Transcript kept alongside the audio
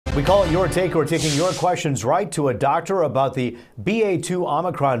We call it Your Take. We're taking your questions right to a doctor about the BA.2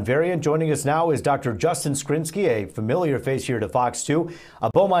 Omicron variant. Joining us now is Dr. Justin Skrinsky, a familiar face here to Fox 2,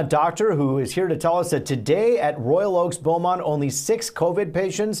 a Beaumont doctor who is here to tell us that today at Royal Oaks Beaumont, only 6 COVID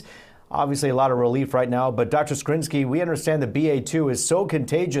patients. Obviously a lot of relief right now. But Dr. Skrinsky, we understand that BA.2 is so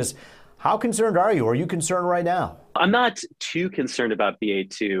contagious. How concerned are you? Are you concerned right now? I'm not too concerned about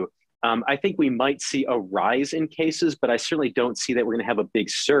BA.2. I think we might see a rise in cases, but I certainly don't see that we're going to have a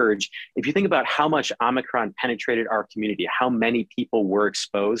big surge. If you think about how much Omicron penetrated our community, how many people were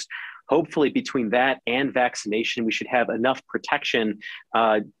exposed, hopefully between that and vaccination, we should have enough protection.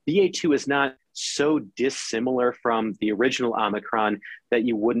 BA.2 is not so dissimilar from the original Omicron that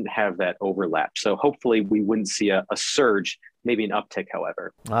you wouldn't have that overlap. So hopefully we wouldn't see a surge, maybe an uptick,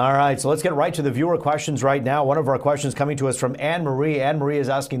 however. All right, so let's get right to the viewer questions right now. One of our questions coming to us from Anne-Marie. Anne-Marie is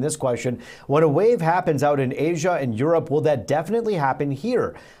asking this question. When a wave happens out in Asia and Europe, will that definitely happen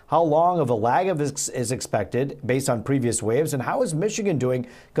here? How long of a lag is expected based on previous waves? And how is Michigan doing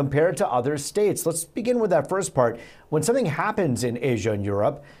compared to other states? Let's begin with that first part. When something happens in Asia and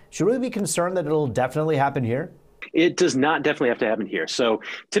Europe, should we be concerned that it'll definitely happen here? It does not definitely have to happen here. So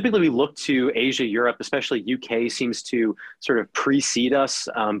typically we look to Asia, Europe, especially UK seems to sort of precede us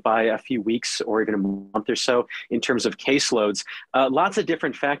by a few weeks or even a month or so in terms of caseloads. Lots of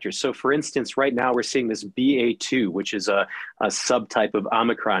different factors. So for instance, right now we're seeing this BA.2, which is a subtype of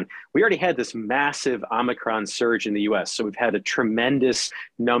Omicron. We already had this massive Omicron surge in the US. So we've had a tremendous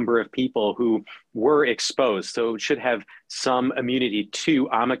number of people who were exposed. So it should have some immunity to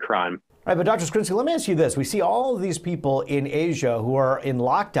Omicron. All right, but Dr. Skrinsky, let me ask you this. We see all of these people in Asia who are in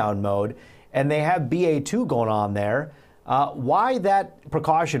lockdown mode, and they have BA.2 going on there. Why that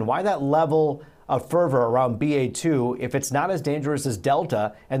precaution? Why that level of fervor around BA.2 if it's not as dangerous as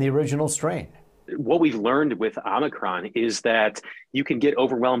Delta and the original strain? What we've learned with Omicron is that you can get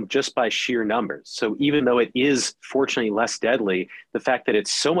overwhelmed just by sheer numbers. So even though it is fortunately less deadly, the fact that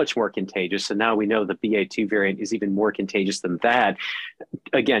it's so much more contagious, and now we know the BA.2 variant is even more contagious than that,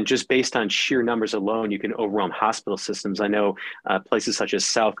 again, just based on sheer numbers alone, you can overwhelm hospital systems. I know places such as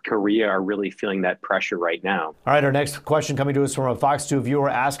South Korea are really feeling that pressure right now. All right, our next question coming to us from a Fox 2 viewer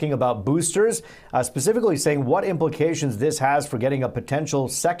asking about boosters, specifically saying what implications this has for getting a potential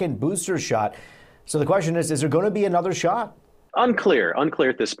second booster shot. So the question is there going to be another shot? Unclear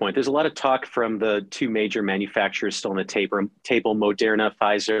at this point. There's a lot of talk from the two major manufacturers still on the table, Moderna,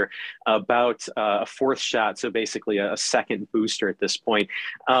 Pfizer, about a fourth shot. So basically a second booster at this point.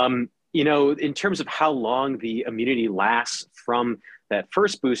 You know, in terms of how long the immunity lasts from that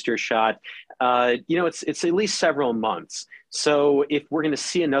first booster shot, you know, it's at least several months. So if we're going to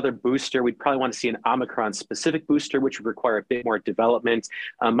see another booster, we'd probably want to see an Omicron-specific booster, which would require a bit more development.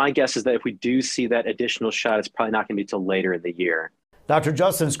 My guess is that if we do see that additional shot, it's probably not going to be till later in the year. Dr.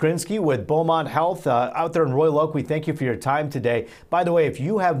 Justin Skrinsky with Beaumont Health out there in Royal Oak. We thank you for your time today. By the way, if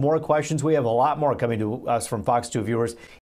you have more questions, we have a lot more coming to us from Fox 2 viewers.